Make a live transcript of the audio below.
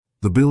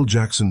The Bill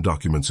Jackson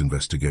Documents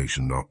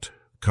Investigation, not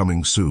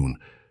coming soon.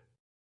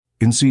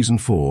 In Season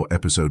 4,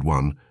 Episode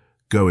 1,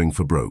 Going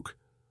for Broke,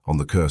 on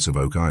the Curse of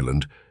Oak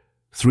Island,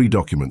 3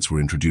 documents were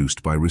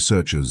introduced by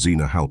researcher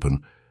Zena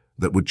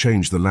that would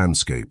change the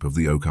landscape of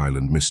the Oak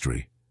Island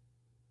mystery.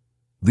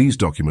 These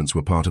documents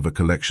were part of a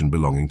collection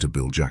belonging to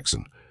Bill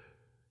Jackson.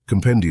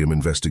 Compendium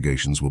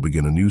Investigations will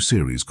begin a new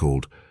series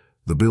called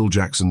The Bill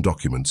Jackson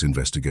Documents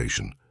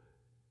Investigation.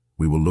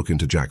 We will look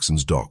into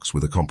Jackson's docs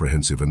with a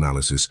comprehensive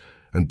analysis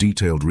and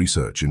detailed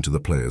research into the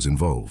players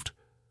involved.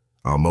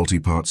 Our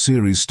multi-part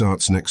series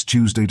starts next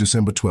Tuesday,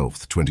 December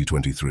 12th,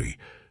 2023.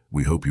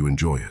 We hope you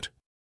enjoy it.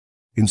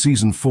 In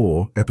Season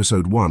 4,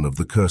 Episode 1 of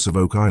The Curse of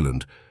Oak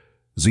Island,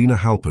 Zena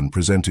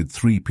presented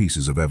 3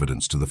 pieces of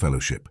evidence to the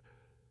Fellowship.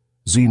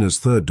 Zena's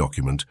third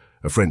document,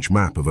 a French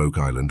map of Oak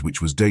Island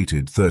which was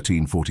dated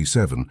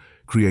 1347,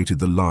 created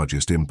the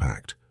largest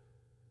impact.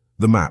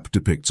 The map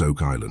depicts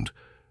Oak Island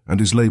and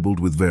is labelled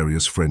with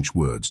various French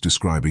words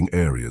describing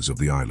areas of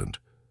the island.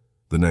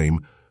 The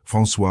name,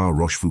 François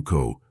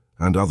Rochefoucauld,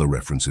 and other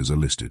references are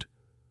listed.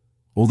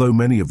 Although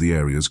many of the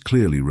areas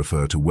clearly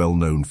refer to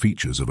well-known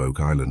features of Oak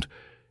Island,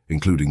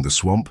 including the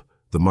swamp,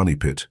 the money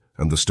pit,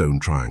 and the stone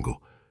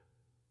triangle,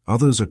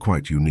 others are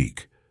quite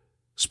unique.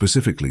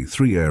 Specifically,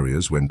 3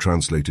 areas, when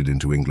translated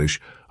into English,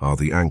 are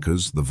the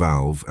anchors, the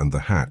valve, and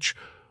the hatch,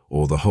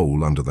 or the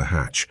hole under the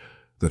hatch,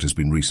 that has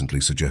been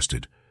recently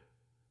suggested.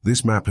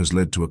 This map has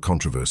led to a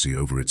controversy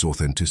over its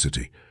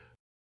authenticity.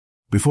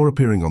 Before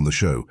appearing on the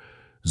show,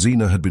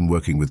 Zena had been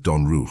working with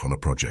Don Roux on a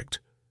project.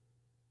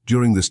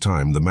 During this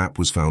time, the map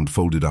was found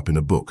folded up in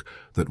a book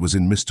that was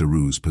in Mr.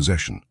 Roux's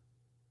possession.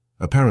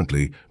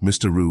 Apparently,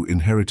 Mr. Roux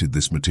inherited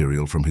this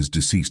material from his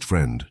deceased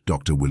friend,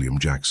 Dr. William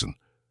Jackson.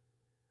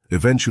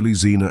 Eventually,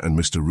 Zena and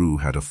Mr. Roux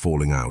had a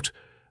falling out,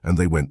 and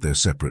they went their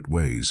separate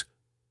ways.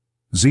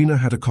 Zena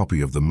had a copy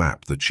of the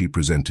map that she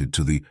presented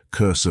to the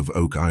Curse of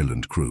Oak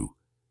Island crew.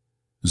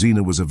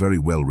 Zena was a very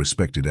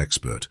well-respected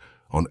expert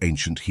on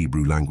ancient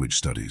Hebrew language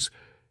studies.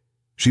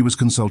 She was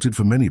consulted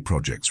for many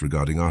projects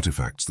regarding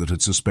artifacts that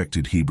had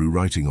suspected Hebrew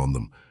writing on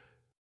them.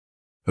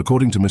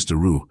 According to Mr.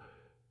 Roux,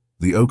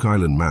 the Oak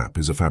Island map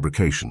is a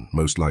fabrication,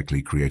 most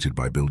likely created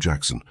by Bill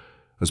Jackson,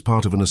 as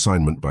part of an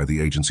assignment by the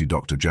agency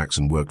Dr.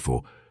 Jackson worked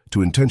for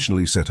to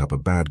intentionally set up a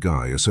bad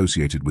guy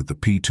associated with the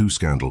P2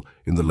 scandal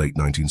in the late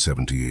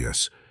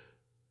 1970s.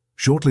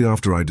 Shortly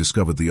after I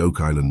discovered the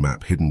Oak Island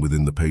map hidden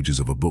within the pages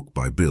of a book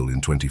by Bill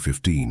in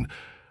 2015,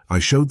 I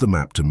showed the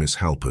map to Miss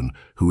Halpin,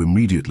 who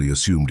immediately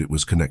assumed it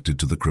was connected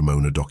to the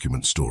Cremona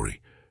document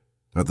story.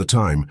 At the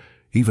time,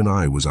 even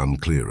I was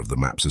unclear of the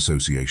map's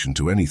association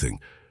to anything,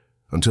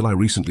 until I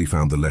recently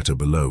found the letter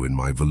below in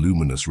my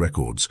voluminous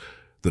records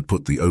that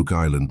put the Oak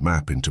Island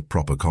map into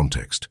proper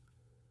context.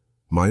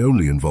 My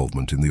only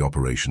involvement in the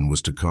operation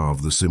was to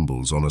carve the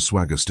symbols on a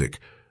swagger stick,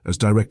 as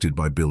directed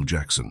by Bill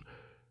Jackson.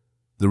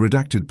 The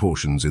redacted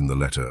portions in the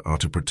letter are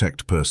to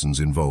protect persons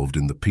involved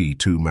in the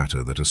P2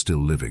 matter that are still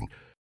living.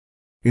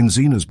 In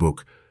Zena's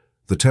book,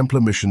 The Templar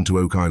Mission to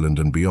Oak Island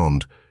and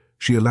Beyond,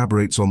 she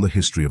elaborates on the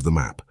history of the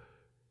map.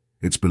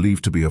 It's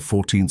believed to be a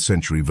 14th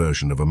century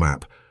version of a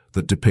map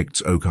that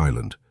depicts Oak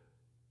Island.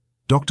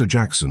 Dr.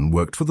 Jackson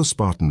worked for the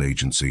Spartan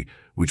Agency,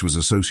 which was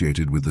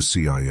associated with the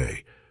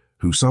CIA,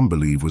 who some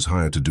believe was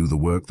hired to do the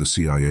work the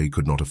CIA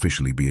could not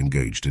officially be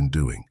engaged in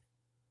doing.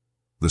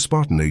 The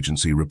Spartan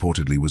Agency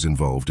reportedly was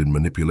involved in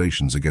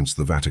manipulations against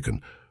the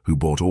Vatican, who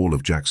bought all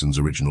of Jackson's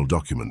original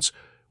documents,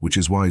 which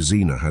is why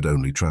Zena had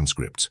only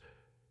transcripts.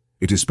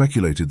 It is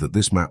speculated that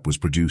this map was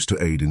produced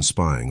to aid in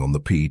spying on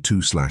the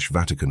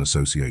P2/Vatican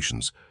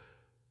associations.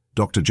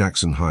 Dr.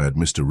 Jackson hired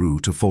Mr. Roux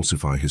to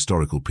falsify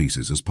historical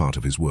pieces as part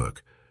of his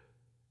work.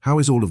 How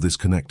is all of this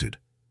connected?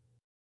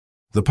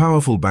 The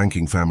powerful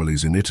banking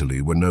families in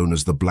Italy were known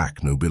as the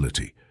Black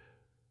Nobility.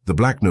 The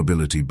Black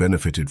Nobility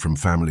benefited from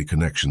family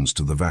connections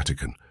to the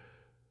Vatican.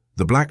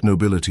 The Black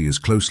Nobility is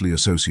closely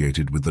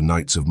associated with the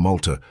Knights of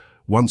Malta,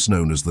 once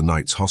known as the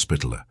Knights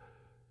Hospitaller.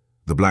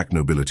 The Black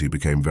Nobility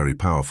became very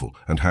powerful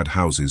and had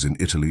houses in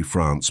Italy,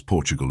 France,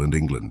 Portugal, and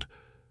England.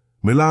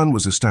 Milan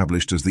was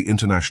established as the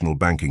international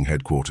banking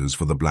headquarters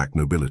for the Black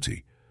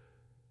Nobility.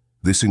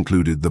 This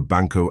included the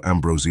Banco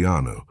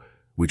Ambrosiano,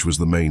 which was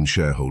the main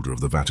shareholder of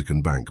the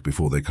Vatican Bank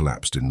before they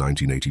collapsed in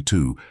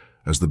 1982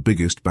 as the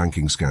biggest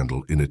banking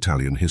scandal in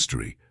Italian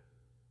history.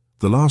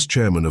 The last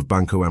chairman of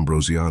Banco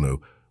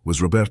Ambrosiano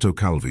was Roberto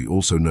Calvi,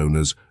 also known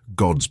as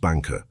God's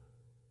Banker.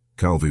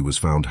 Calvi was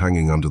found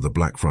hanging under the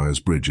Blackfriars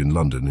Bridge in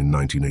London in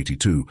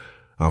 1982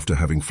 after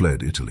having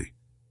fled Italy.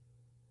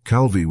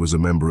 Calvi was a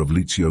member of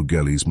Lizio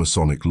Gelli's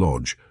Masonic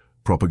Lodge,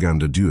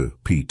 Propaganda Dieu,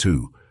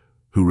 P2,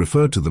 who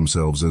referred to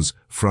themselves as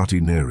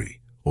Frati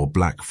Neri, or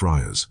Black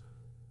Friars.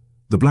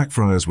 The Black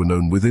Friars were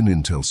known within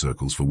intel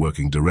circles for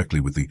working directly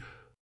with the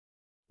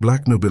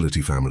Black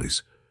nobility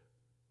families.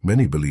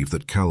 Many believe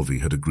that Calvi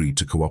had agreed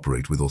to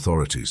cooperate with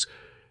authorities.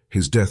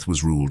 His death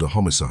was ruled a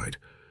homicide.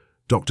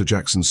 Dr.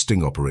 Jackson's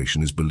sting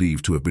operation is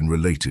believed to have been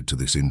related to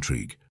this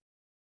intrigue.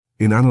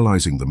 In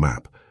analyzing the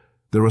map,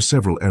 there are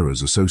several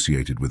errors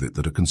associated with it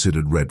that are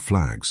considered red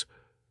flags.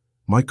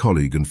 My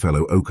colleague and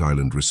fellow Oak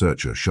Island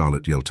researcher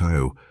Charlotte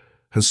Yeltao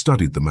has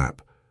studied the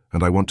map,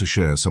 and I want to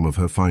share some of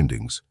her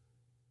findings.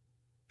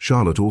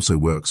 Charlotte also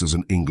works as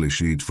an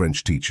English and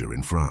French teacher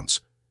in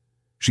France.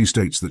 She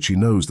states that she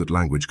knows that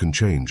language can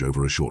change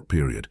over a short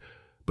period,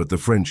 but the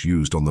French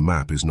used on the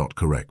map is not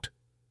correct.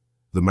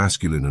 The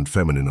masculine and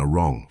feminine are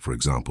wrong, for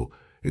example.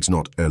 It's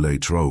not elle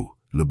est trop,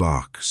 le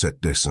barque,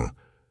 cet dessin.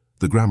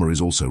 The grammar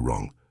is also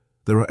wrong.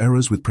 There are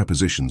errors with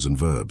prepositions and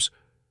verbs.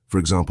 For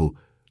example,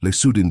 les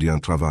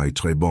Sud-Indiens travaillent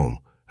très bon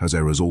has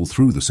errors all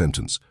through the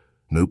sentence.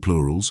 No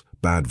plurals,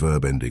 bad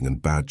verb ending,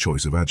 and bad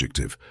choice of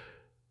adjective.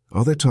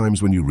 Are there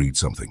times when you read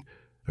something,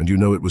 and you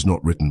know it was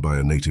not written by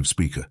a native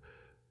speaker?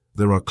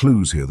 There are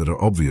clues here that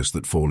are obvious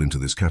that fall into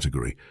this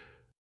category.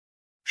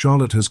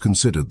 Charlotte has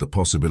considered the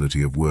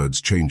possibility of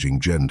words changing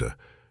gender,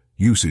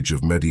 usage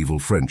of medieval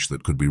French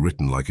that could be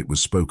written like it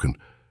was spoken,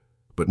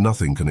 but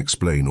nothing can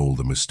explain all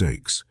the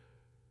mistakes.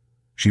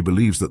 She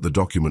believes that the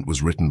document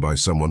was written by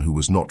someone who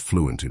was not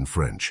fluent in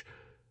French.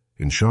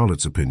 In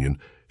Charlotte's opinion,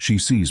 she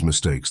sees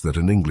mistakes that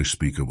an English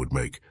speaker would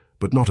make,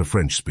 but not a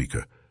French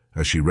speaker,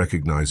 as she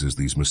recognizes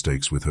these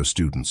mistakes with her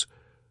students.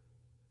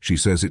 She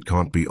says it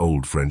can't be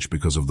Old French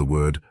because of the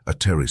word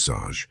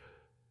atterrissage.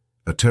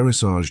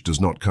 Atterrissage does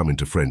not come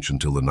into French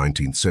until the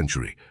 19th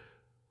century.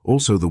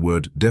 Also, the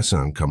word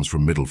dessin comes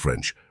from Middle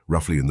French,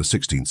 roughly in the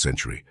 16th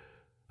century.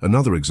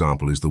 Another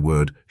example is the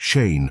word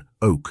chêne,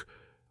 oak,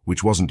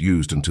 which wasn't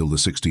used until the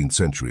 16th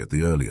century at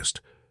the earliest.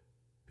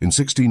 In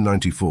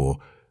 1694,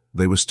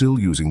 they were still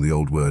using the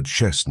old word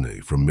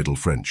chesnay from Middle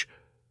French,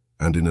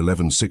 and in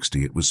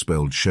 1160 it was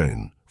spelled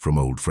chêne from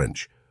Old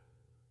French.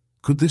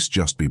 Could this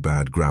just be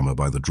bad grammar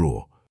by the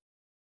drawer?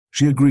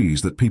 She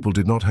agrees that people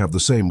did not have the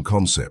same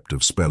concept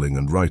of spelling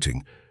and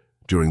writing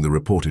during the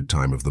reported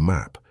time of the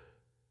map.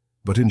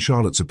 But in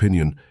Charlotte's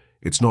opinion,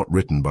 it's not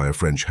written by a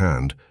French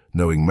hand.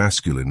 Knowing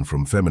masculine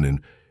from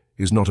feminine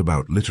is not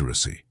about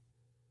literacy.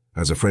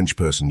 As a French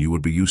person, you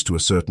would be used to a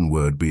certain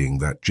word being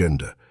that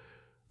gender.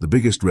 The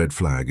biggest red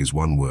flag is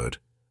one word,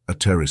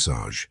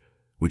 atterrissage,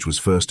 which was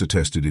first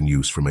attested in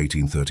use from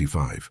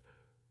 1835.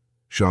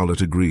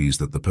 Charlotte agrees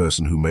that the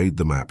person who made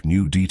the map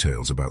knew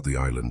details about the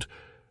island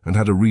and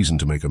had a reason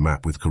to make a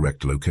map with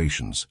correct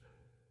locations,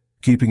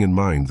 keeping in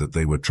mind that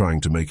they were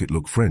trying to make it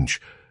look French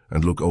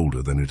and look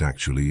older than it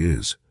actually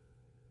is.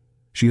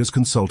 She has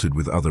consulted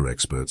with other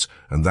experts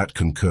and that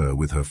concur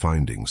with her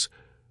findings.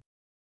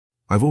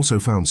 I've also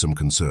found some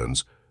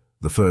concerns.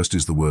 The first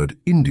is the word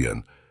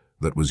Indian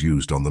that was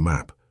used on the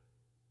map.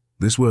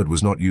 This word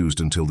was not used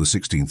until the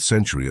 16th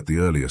century at the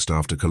earliest,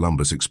 after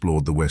Columbus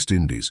explored the West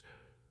Indies.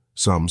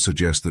 Some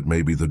suggest that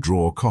maybe the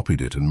drawer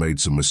copied it and made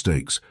some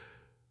mistakes.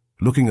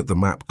 Looking at the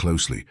map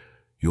closely,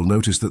 you'll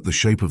notice that the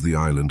shape of the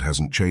island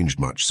hasn't changed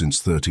much since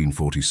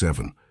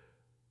 1347.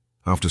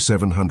 After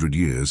 700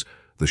 years,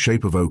 the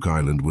shape of Oak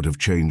Island would have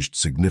changed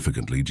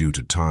significantly due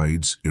to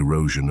tides,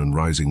 erosion, and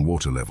rising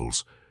water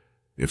levels.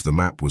 If the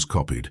map was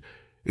copied,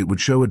 it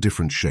would show a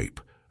different shape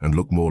and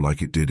look more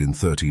like it did in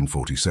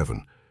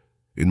 1347.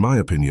 In my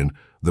opinion,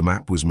 the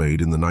map was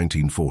made in the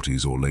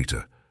 1940s or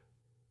later.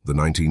 The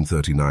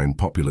 1939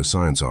 Popular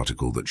Science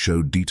article that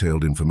showed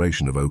detailed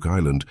information of Oak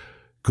Island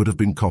could have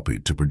been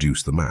copied to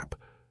produce the map.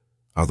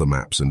 Other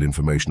maps and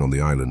information on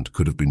the island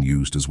could have been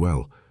used as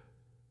well.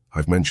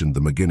 I've mentioned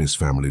the McGuinness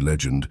family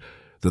legend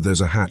that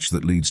there's a hatch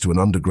that leads to an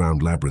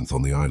underground labyrinth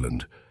on the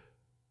island.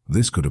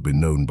 This could have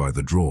been known by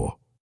the drawer.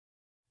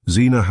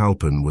 Zena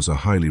was a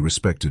highly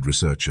respected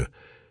researcher.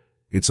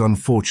 It's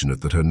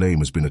unfortunate that her name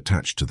has been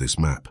attached to this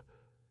map.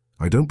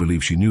 I don't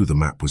believe she knew the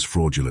map was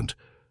fraudulent.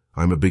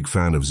 I'm a big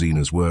fan of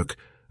Zena's work,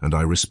 and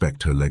I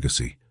respect her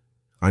legacy.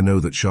 I know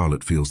that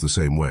Charlotte feels the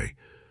same way.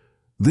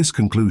 This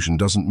conclusion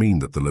doesn't mean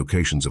that the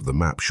locations of the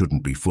map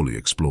shouldn't be fully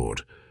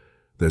explored.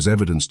 There's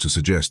evidence to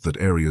suggest that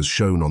areas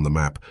shown on the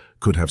map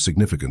could have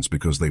significance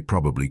because they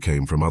probably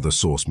came from other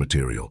source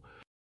material.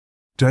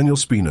 Daniel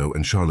Spino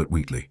and Charlotte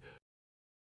Wheatley.